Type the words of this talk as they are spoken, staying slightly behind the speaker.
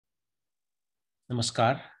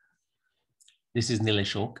Namaskar. This is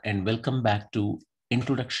Nilesh Oak and welcome back to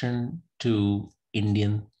Introduction to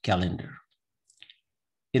Indian Calendar.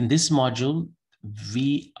 In this module,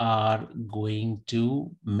 we are going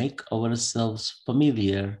to make ourselves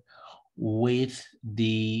familiar with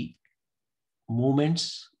the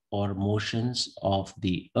movements or motions of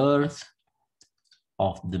the Earth,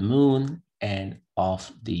 of the Moon, and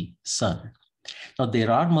of the Sun. Now,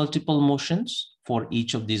 there are multiple motions for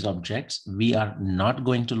each of these objects. We are not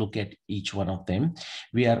going to look at each one of them.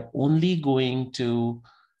 We are only going to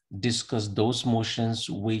discuss those motions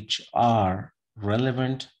which are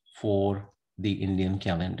relevant for the Indian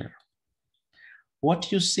calendar.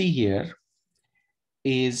 What you see here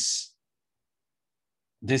is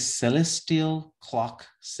this celestial clock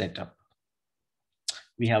setup.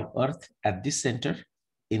 We have Earth at the center,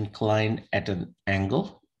 inclined at an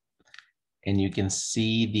angle. And you can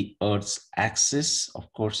see the Earth's axis.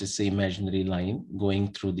 Of course, it's an imaginary line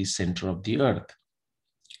going through the center of the Earth.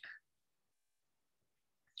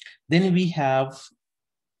 Then we have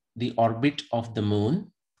the orbit of the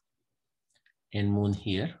Moon, and Moon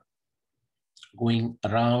here, going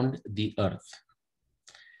around the Earth.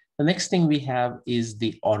 The next thing we have is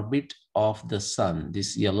the orbit of the Sun,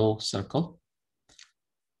 this yellow circle.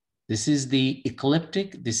 This is the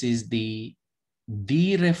ecliptic. This is the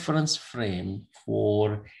reference frame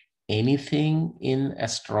for anything in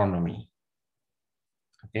astronomy.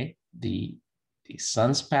 Okay, the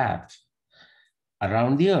sun's path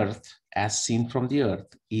around the Earth, as seen from the Earth,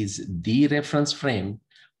 is the reference frame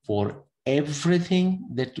for everything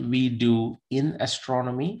that we do in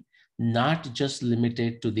astronomy, not just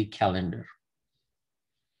limited to the calendar.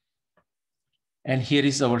 And here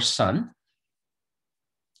is our sun.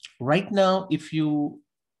 Right now, if you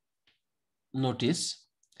notice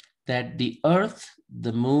that the Earth,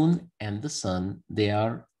 the Moon, and the Sun, they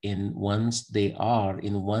are in one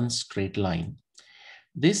straight line.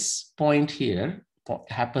 This point here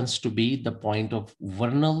happens to be the point of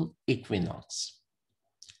vernal equinox.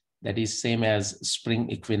 That is same as spring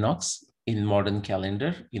equinox in modern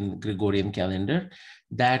calendar, in Gregorian calendar.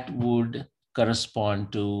 That would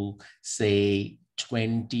correspond to, say,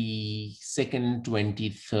 22nd,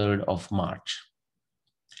 23rd of March.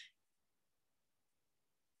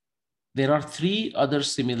 There are three other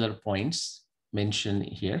similar points mentioned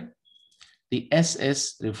here. The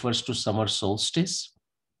SS refers to summer solstice.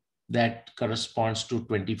 That corresponds to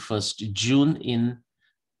 21st June in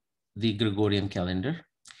the Gregorian calendar.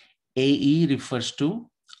 AE refers to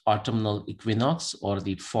autumnal equinox or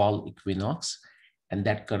the fall equinox, and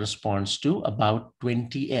that corresponds to about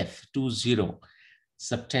 20th, 20,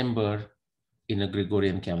 September in a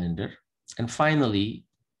Gregorian calendar. And finally,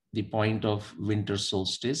 the point of winter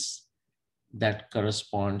solstice, that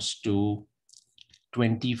corresponds to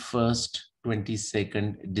 21st,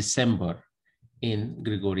 22nd December in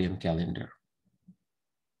Gregorian calendar.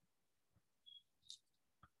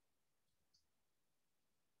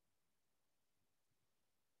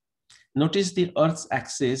 Notice the Earth's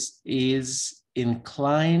axis is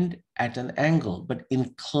inclined at an angle, but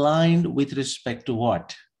inclined with respect to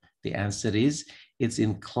what? The answer is it's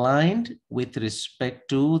inclined with respect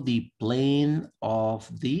to the plane of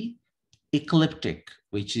the ecliptic,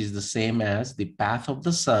 which is the same as the path of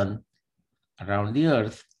the sun around the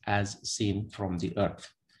Earth as seen from the Earth.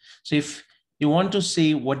 So if you want to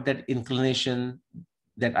see what that inclination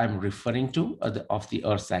that I'm referring to of the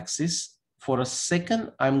Earth's axis, for a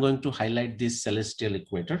second, I'm going to highlight this celestial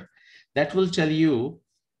equator. That will tell you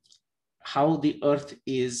how the Earth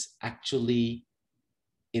is actually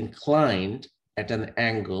inclined at an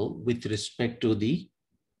angle with respect to the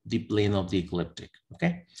plane of the ecliptic,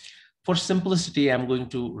 okay? For simplicity, I'm going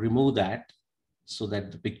to remove that so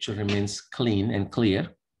that the picture remains clean and clear.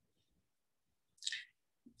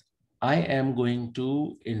 I am going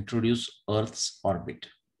to introduce Earth's orbit.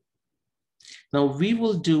 Now we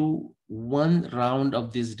will do one round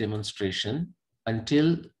of this demonstration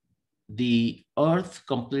until the Earth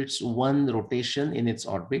completes one rotation in its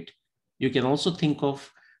orbit. You can also think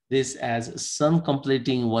of this as Sun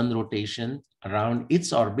completing one rotation around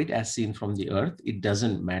its orbit as seen from the Earth. It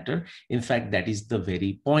doesn't matter. In fact, that is the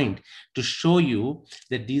very point, to show you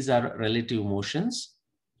that these are relative motions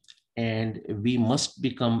and we must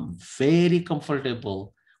become very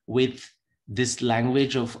comfortable with this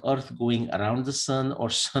language of Earth going around the Sun or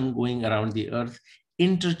Sun going around the Earth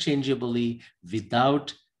interchangeably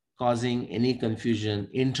without causing any confusion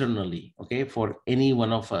internally, okay, for any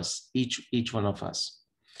one of us, each one of us.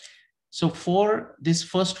 So for this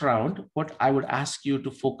first round, what I would ask you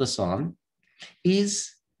to focus on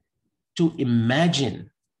is to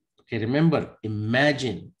imagine, okay, remember,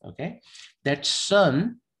 imagine, okay, okay? That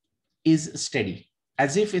sun is steady,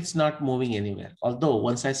 as if it's not moving anywhere. Although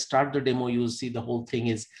once I start the demo, you'll see the whole thing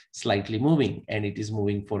is slightly moving, and it is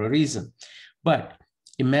moving for a reason. But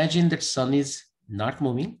imagine that sun is not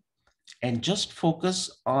moving, and just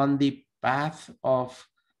focus on the path of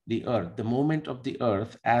the earth, the movement of the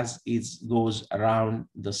earth as it goes around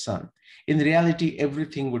the sun. In reality,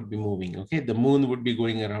 everything would be moving, okay? The moon would be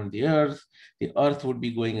going around the earth would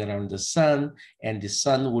be going around the sun, and the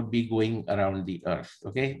sun would be going around the earth,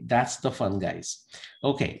 okay? That's the fun, guys.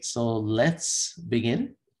 Okay, so let's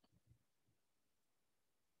begin.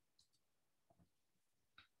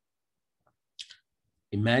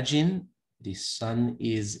 Imagine the sun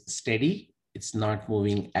is steady, it's not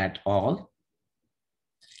moving at all.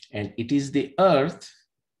 And it is the earth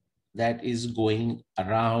that is going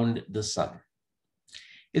around the sun.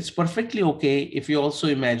 It's perfectly okay if you also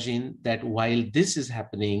imagine that while this is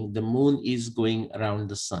happening, the moon is going around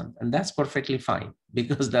the sun. And that's perfectly fine,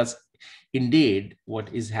 because that's indeed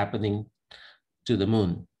what is happening to the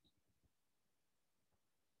moon.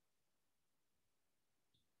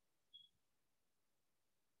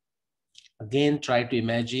 Again, try to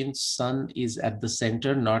imagine sun is at the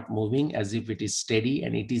center, not moving, as if it is steady,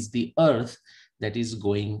 and it is the earth that is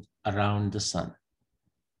going around the sun.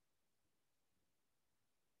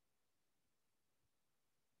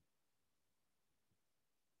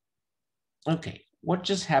 Okay, what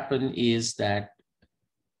just happened is that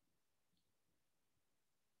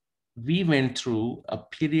we went through a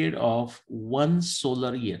period of 1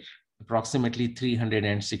 solar year, approximately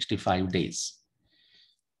 365 days.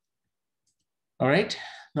 All right,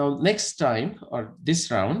 now next time, or this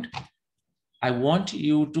round, I want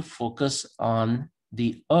you to focus on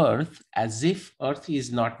the earth as if earth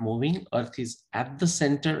is not moving, earth is at the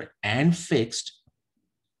center and fixed.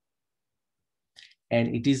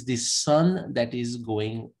 And it is the sun that is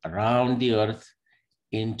going around the earth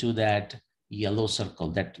into that yellow circle,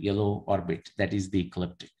 that yellow orbit, that is the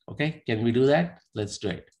ecliptic, okay? Can we do that? Let's do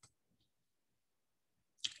it.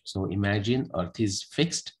 So imagine earth is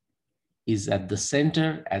fixed, is at the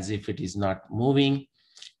center as if it is not moving,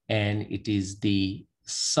 and it is the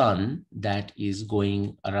sun that is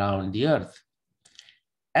going around the earth.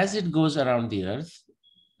 As it goes around the earth,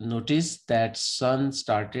 notice that sun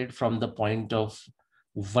started from the point of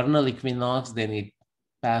vernal equinox, then it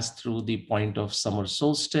passed through the point of summer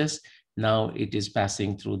solstice. Now it is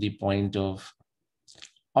passing through the point of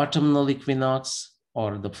autumnal equinox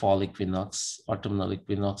or the fall equinox. Autumnal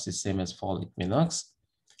equinox is same as fall equinox.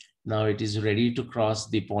 Now it is ready to cross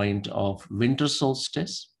the point of winter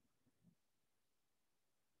solstice.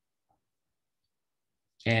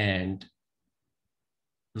 And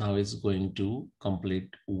now it's going to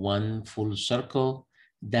complete 1 full circle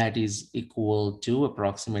that is equal to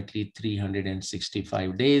approximately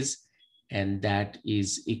 365 days. And that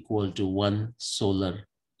is equal to 1 solar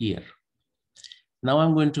year. Now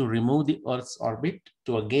I'm going to remove the Earth's orbit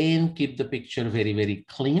to again keep the picture very, very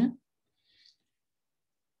clean.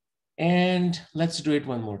 And let's do it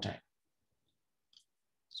one more time.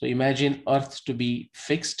 So imagine Earth to be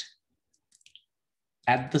fixed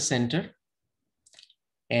at the center,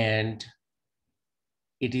 and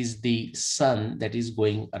it is the sun that is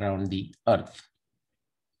going around the earth.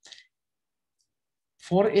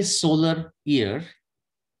 For a solar year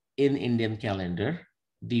in Indian calendar,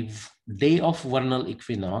 the day of vernal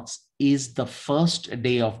equinox is the first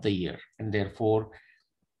day of the year. And therefore,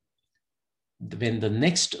 when the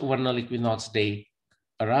next vernal equinox day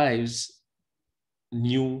arrives,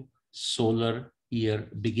 new solar year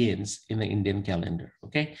begins in the Indian calendar,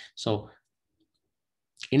 okay? So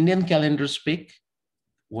Indian calendar speak,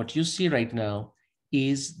 what you see right now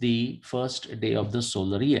is the first day of the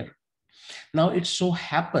solar year. Now it so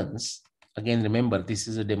happens, again, remember, this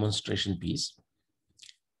is a demonstration piece.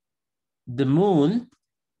 The moon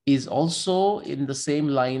is also in the same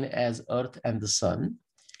line as Earth and the sun.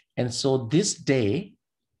 And so this day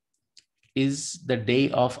is the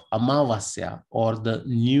day of Amavasya, or the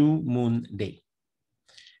new moon day.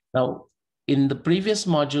 Now, in the previous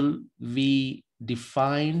module, we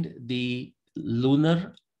defined the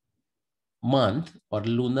lunar month or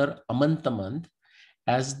lunar Amanta month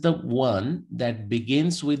as the one that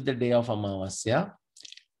begins with the day of Amavasya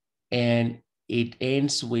and it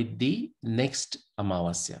ends with the next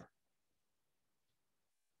Amavasya.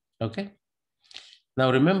 Okay.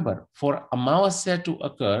 Now remember, for Amavasya to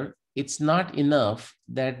occur, it's not enough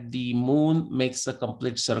that the moon makes a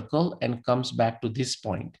complete circle and comes back to this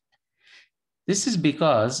point. This is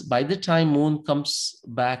because by the time moon comes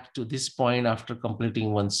back to this point after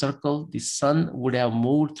completing one circle, the sun would have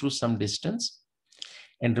moved through some distance.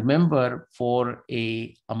 And remember, for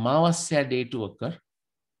a Amavasya day to occur,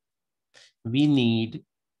 we need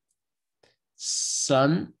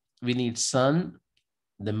sun,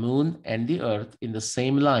 the moon, and the earth in the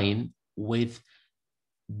same line, with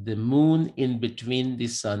the moon in between the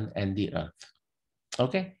sun and the earth.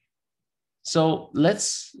 Okay, so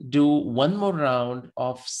let's do one more round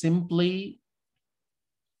of simply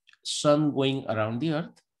sun going around the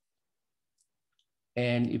earth.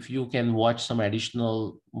 And if you can watch some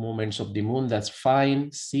additional movements of the moon, that's fine.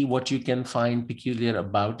 See what you can find peculiar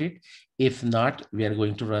about it. If not, we are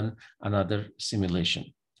going to run another simulation.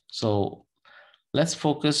 So let's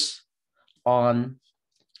focus on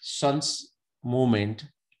sun's movement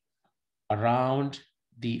around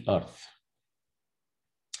the earth.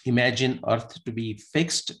 Imagine earth to be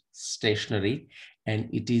fixed, stationary, and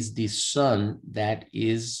it is the sun that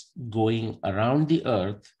is going around the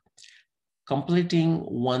earth, completing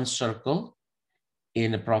one circle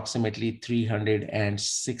in approximately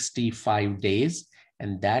 365 days,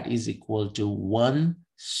 and that is equal to 1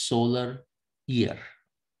 solar year.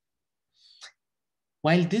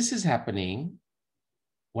 While this is happening,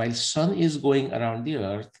 while sun is going around the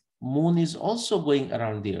earth, moon is also going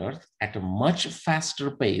around the earth at a much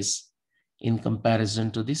faster pace in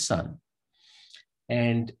comparison to the sun.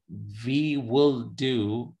 And we will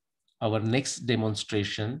do our next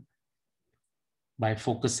demonstration by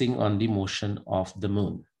focusing on the motion of the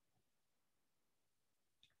moon.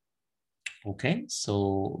 Okay,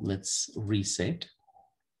 so let's reset.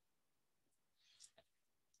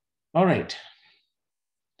 All right.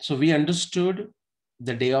 So we understood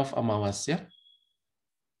the day of Amavasya.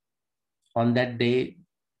 On that day,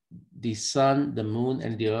 the sun, the moon,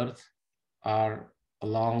 and the earth are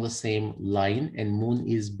along the same line, and moon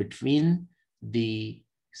is between the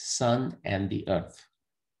sun and the earth.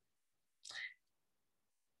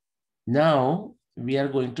 Now we are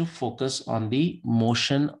going to focus on the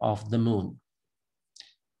motion of the moon.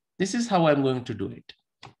 This is how I'm going to do it.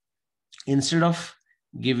 Instead of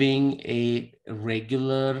giving a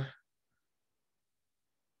regular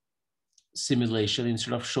simulation,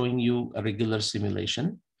 instead of showing you a regular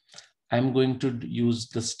simulation, I'm going to use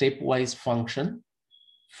the stepwise function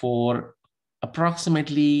for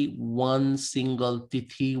approximately one single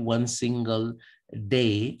tithi, one single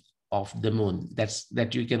day of the moon.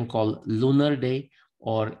 That you can call lunar day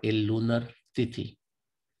or a lunar tithi.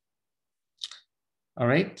 All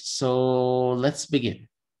right, so let's begin.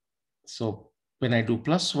 So when I do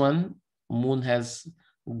 +1, moon has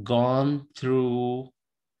gone through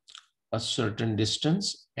a certain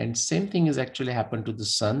distance, and same thing is actually happened to the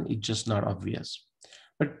sun. It's just not obvious.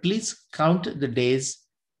 But please count the days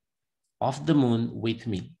of the moon with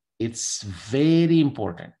me. It's very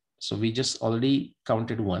important. So we just already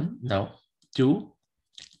counted 1. Now 2,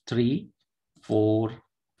 3, 4,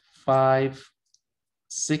 5,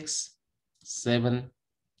 6, 7,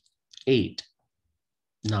 8,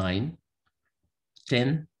 9,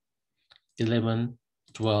 10, 11,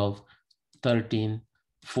 12, 13,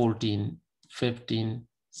 14, 15,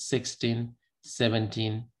 16,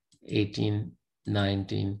 17, 18,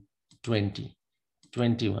 19, 20,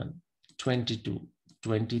 21, 22,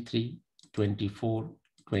 23, 24,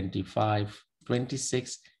 25,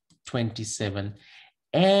 26, 27,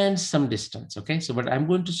 and some distance. Okay, so but I'm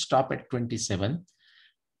going to stop at 27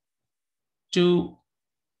 to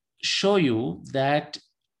show you that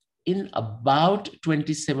in about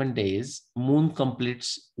 27 days, moon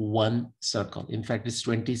completes one circle. In fact, it's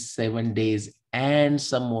 27 days and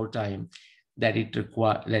some more time that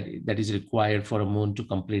that is required for a moon to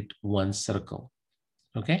complete one circle.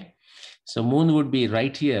 Okay, so moon would be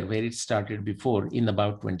right here where it started before in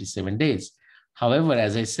about 27 days. However,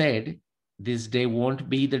 as I said, this day won't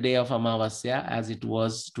be the day of Amavasya as it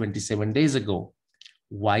was 27 days ago.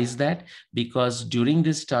 Why is that? Because during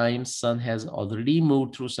this time, sun has already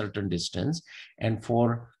moved through certain distance. And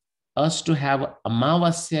for us to have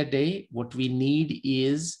Amavasya day, what we need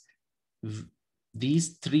is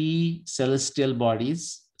these 3 celestial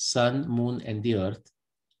bodies, sun, moon, and the earth,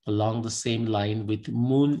 along the same line with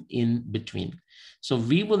moon in between. So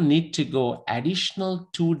we will need to go additional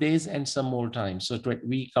 2 days and some more time. So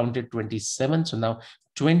we counted 27. So now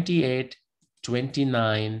 28,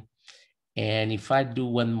 29, and if I do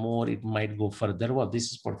one more, it might go further. Well,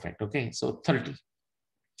 this is perfect. Okay, so 30.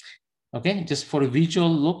 Okay, just for a visual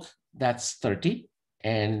look, that's 30.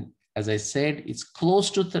 And as I said, it's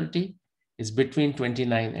close to 30. It's between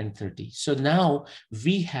 29 and 30. So now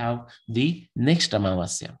we have the next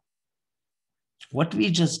Amavasya. What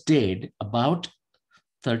we just did about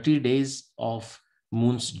 30 days of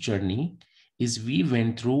moon's journey is we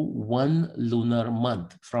went through one lunar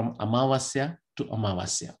month from Amavasya to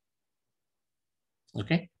Amavasya.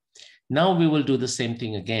 Okay, now we will do the same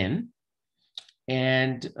thing again.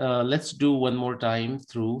 And let's do one more time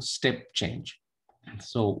through step change.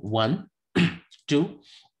 So 1, 2,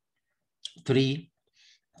 3,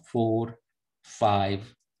 4,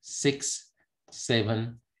 5, 6,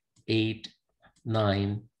 7, 8,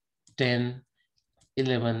 9, 10,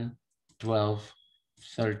 11, 12,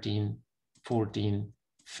 13, 14,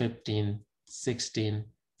 15, 16,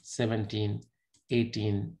 17,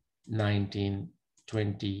 18, 19,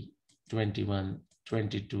 20, 21,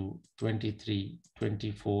 22, 23,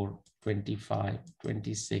 24, 25,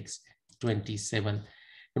 26, 27.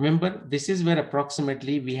 Remember, this is where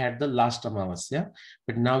approximately we had the last Amavasya,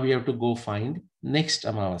 but now we have to go find next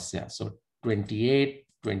Amavasya. So 28,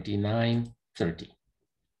 29, 30.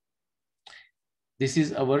 This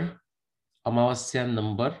is our Amavasya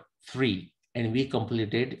number 3, and we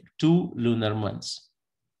completed 2 lunar months.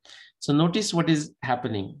 So notice what is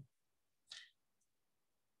happening.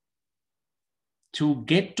 To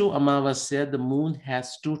get to Amavasya, the moon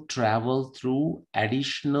has to travel through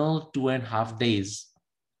additional 2.5 days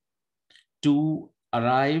to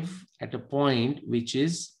arrive at a point which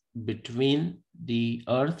is between the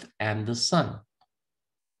earth and the sun.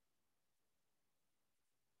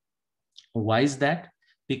 Why is that?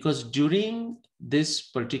 Because during this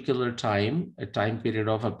particular time, a time period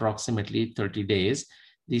of approximately 30 days,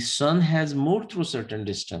 the sun has moved through certain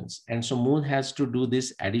distance. And so moon has to do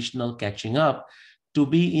this additional catching up to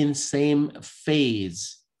be in same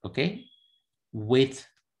phase, okay, with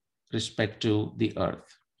respect to the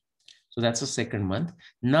earth. So that's the second month.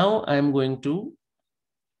 Now I'm going to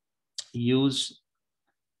use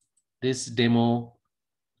this demo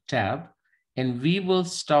tab, and we will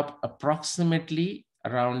stop approximately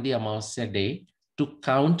around the Amavasya day to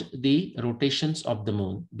count the rotations of the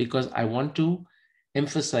moon, because I want to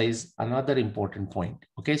emphasize another important point.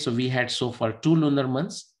 Okay, so we had so far 2 lunar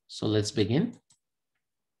months. So let's begin.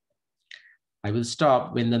 I will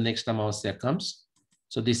stop when the next Amavasya comes.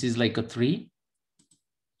 So this is like a 3,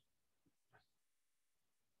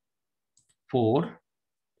 4,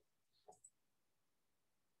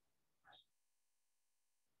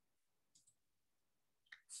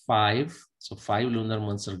 5. So 5 lunar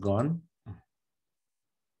months are gone.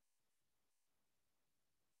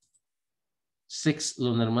 6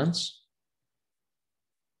 lunar months.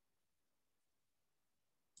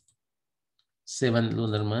 7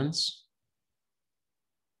 lunar months.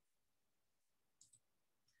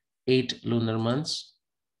 8 lunar months.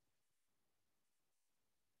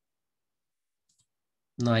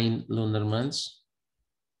 9 lunar months.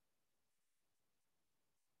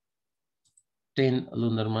 10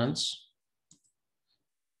 lunar months.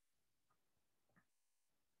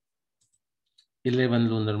 11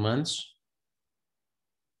 lunar months.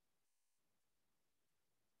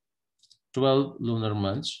 12 lunar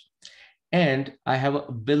months. And I have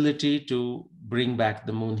ability to bring back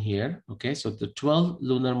the moon here. Okay, so the 12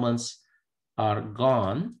 lunar months are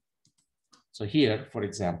gone. So here, for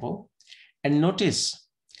example, and notice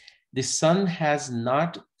the sun has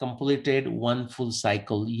not completed one full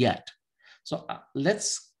cycle yet. So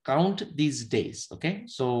let's count these days. Okay,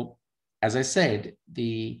 so as I said,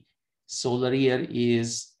 the solar year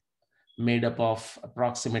is made up of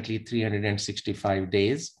approximately 365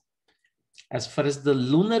 days. As far as the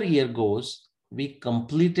lunar year goes, we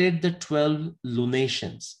completed the 12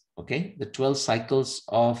 lunations, okay? The 12 cycles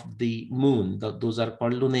of the moon, those are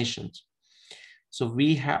called lunations. So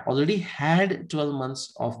we have already had 12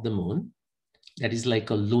 months of the moon. That is like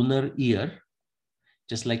a lunar year,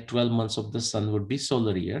 just like 12 months of the sun would be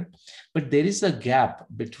solar year. But there is a gap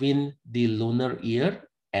between the lunar year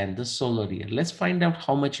and the solar year. Let's find out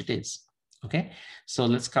how much it is, okay? So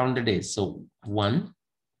let's count the days. So 1,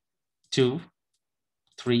 2,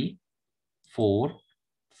 3, 4,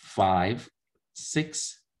 5,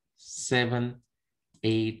 6, 7,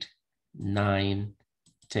 8, 9,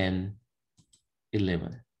 10,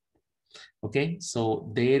 11. Okay,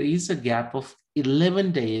 so there is a gap of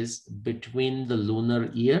 11 days between the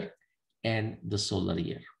lunar year and the solar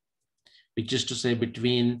year, which is to say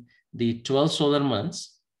between the 12 solar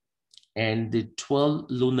months and the 12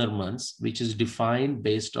 lunar months, which is defined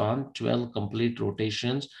based on 12 complete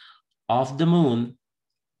rotations of the moon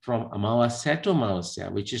from Amavasya to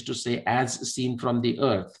Amavasya, which is to say as seen from the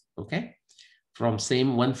earth, okay? From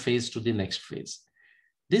same one phase to the next phase.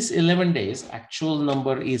 This 11 days, actual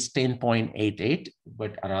number is 10.88,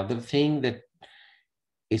 but another thing that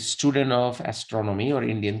a student of astronomy or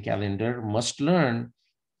Indian calendar must learn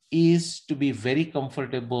is to be very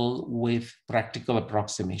comfortable with practical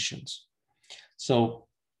approximations. So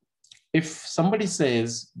If somebody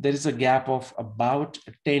says there is a gap of about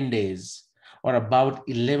 10 days or about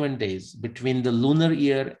 11 days between the lunar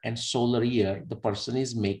year and solar year, the person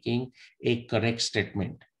is making a correct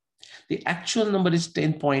statement. The actual number is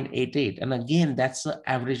 10.88. And again, that's the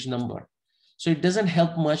average number. So it doesn't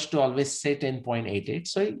help much to always say 10.88.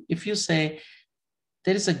 So if you say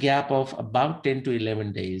there is a gap of about 10 to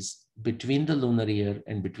 11 days between the lunar year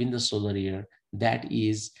and between the solar year, that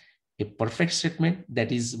is a perfect statement.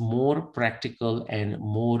 That is more practical and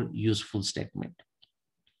more useful statement.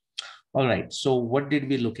 All right, so what did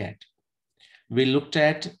we look at? We looked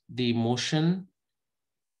at the motion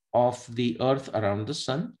of the earth around the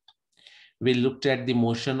sun. We looked at the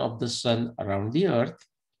motion of the sun around the earth.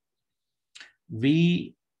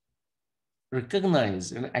 We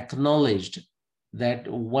recognized and acknowledged that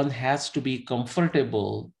one has to be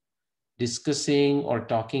comfortable discussing or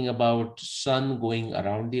talking about sun going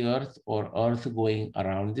around the earth or earth going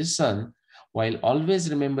around the sun, while always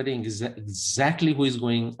remembering exactly who is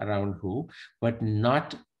going around who, but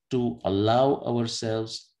not to allow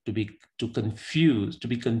ourselves to be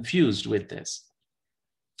confused with this.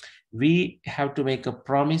 We have to make a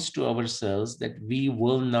promise to ourselves that we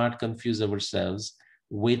will not confuse ourselves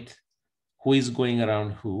with who is going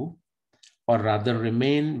around who, or rather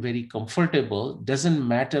remain very comfortable. Doesn't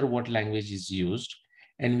matter what language is used.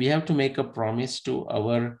 And we have to make a promise to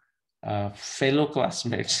our fellow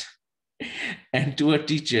classmates and to a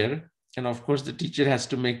teacher. And of course, the teacher has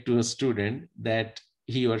to make to a student that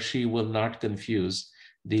he or she will not confuse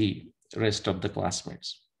the rest of the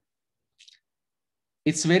classmates.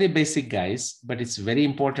 It's very basic, guys, but it's very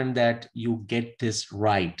important that you get this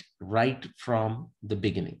right from the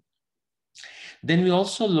beginning. Then we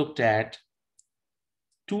also looked at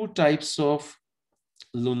two types of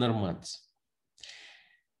lunar months.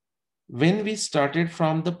 When we started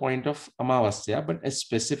from the point of Amavasya, but a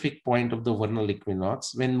specific point of the vernal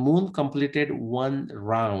equinox, when moon completed one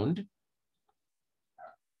round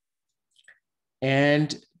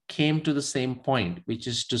and came to the same point, which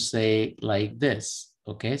is to say like this.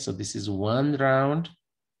 Okay, so this is one round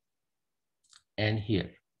and here,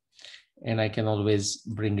 and I can always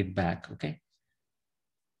bring it back. Okay.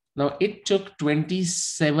 Now it took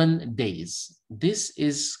 27 days. This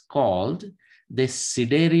is called the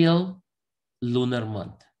sidereal lunar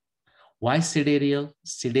month. Why sidereal?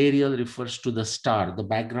 Sidereal refers to the star, the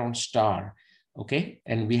background star. Okay,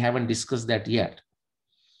 and we haven't discussed that yet.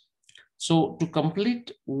 So to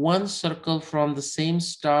complete one circle from the same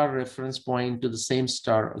star reference point to the same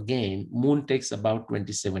star again, moon takes about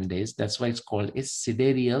 27 days. That's why it's called a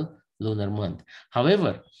sidereal lunar month.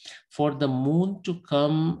 However, for the moon to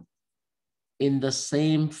come in the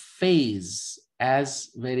same phase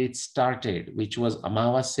as where it started, which was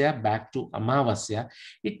Amavasya back to Amavasya,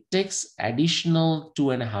 it takes additional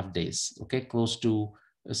 2.5 days, okay, close to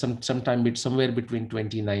sometime somewhere between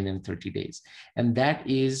 29 and 30 days. And that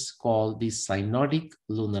is called the synodic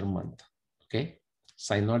lunar month, okay?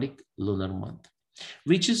 Synodic lunar month,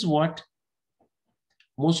 which is what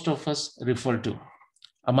most of us refer to.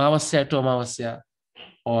 Amavasya to Amavasya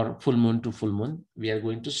or full moon to full moon. We are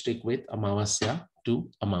going to stick with Amavasya to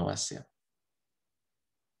Amavasya.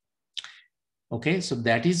 Okay, so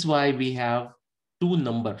that is why we have two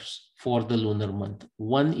numbers for the lunar month.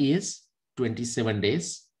 One is 27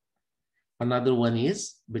 days. Another one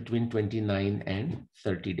is between 29 and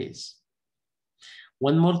 30 days.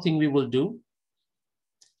 One more thing we will do,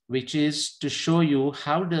 which is to show you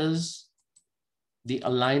how does the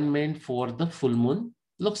alignment for the full moon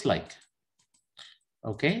looks like.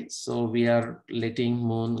 Okay, so we are letting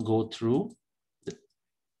moon go through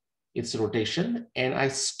its rotation, and I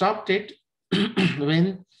stopped it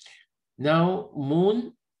when now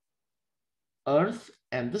moon, earth,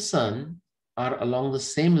 and the sun are along the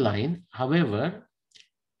same line. However,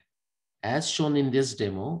 as shown in this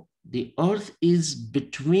demo, the earth is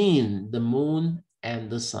between the moon and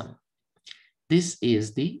the sun. This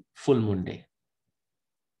is the full moon day.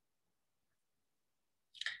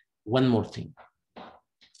 One more thing.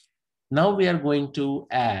 Now we are going to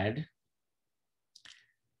add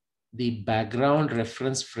the background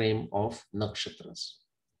reference frame of nakshatras.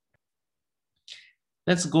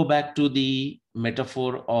 Let's go back to the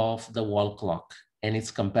metaphor of the wall clock and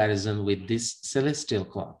its comparison with this celestial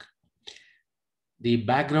clock. The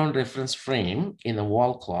background reference frame in a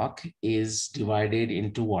wall clock is divided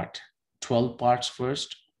into what? 12 parts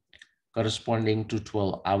first, corresponding to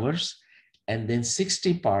 12 hours, and then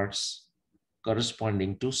 60 parts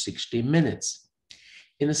corresponding to 60 minutes.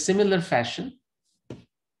 In a similar fashion,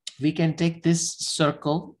 we can take this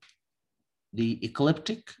circle, the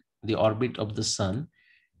ecliptic, the orbit of the sun,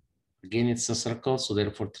 Again, it's a circle, so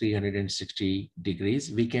therefore 360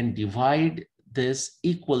 degrees. We can divide this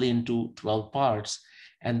equally into 12 parts,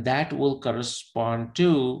 and that will correspond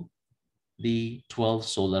to the 12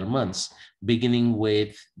 solar months, beginning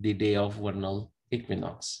with the day of vernal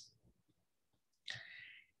equinox.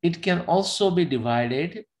 It can also be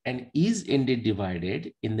divided, and is indeed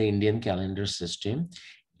divided in the Indian calendar system,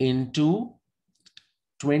 into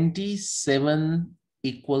 27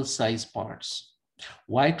 equal size parts.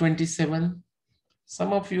 Why 27?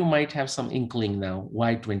 Some of you might have some inkling now.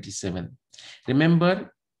 Why 27?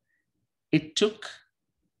 Remember, it took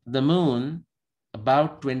the moon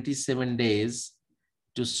about 27 days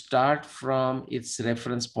to start from its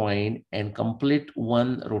reference point and complete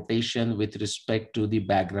one rotation with respect to the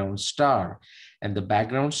background star. And the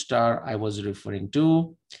background star I was referring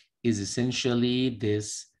to is essentially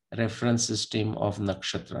this reference system of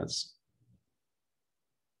nakshatras.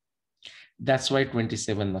 That's why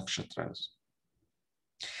 27 nakshatras.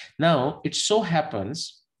 Now, it so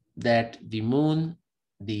happens that the moon,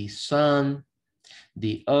 the sun,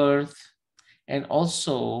 the earth, and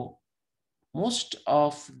also most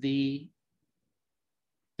of the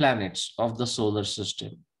planets of the solar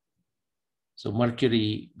system, so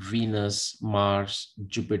Mercury, Venus, Mars,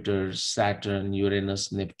 Jupiter, Saturn,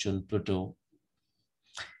 Uranus, Neptune, Pluto,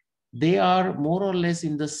 they are more or less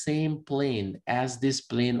in the same plane as this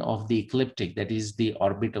plane of the ecliptic, that is the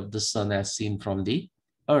orbit of the sun as seen from the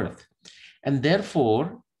earth. And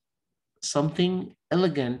therefore, something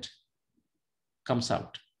elegant comes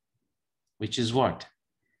out, which is what?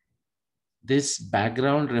 This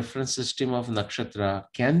background reference system of nakshatra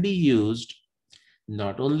can be used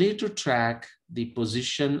not only to track the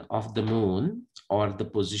position of the moon or the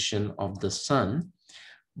position of the sun,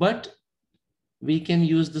 but we can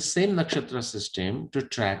use the same nakshatra system to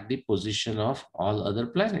track the position of all other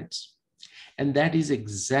planets. And that is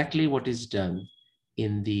exactly what is done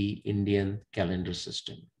in the Indian calendar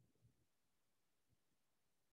system.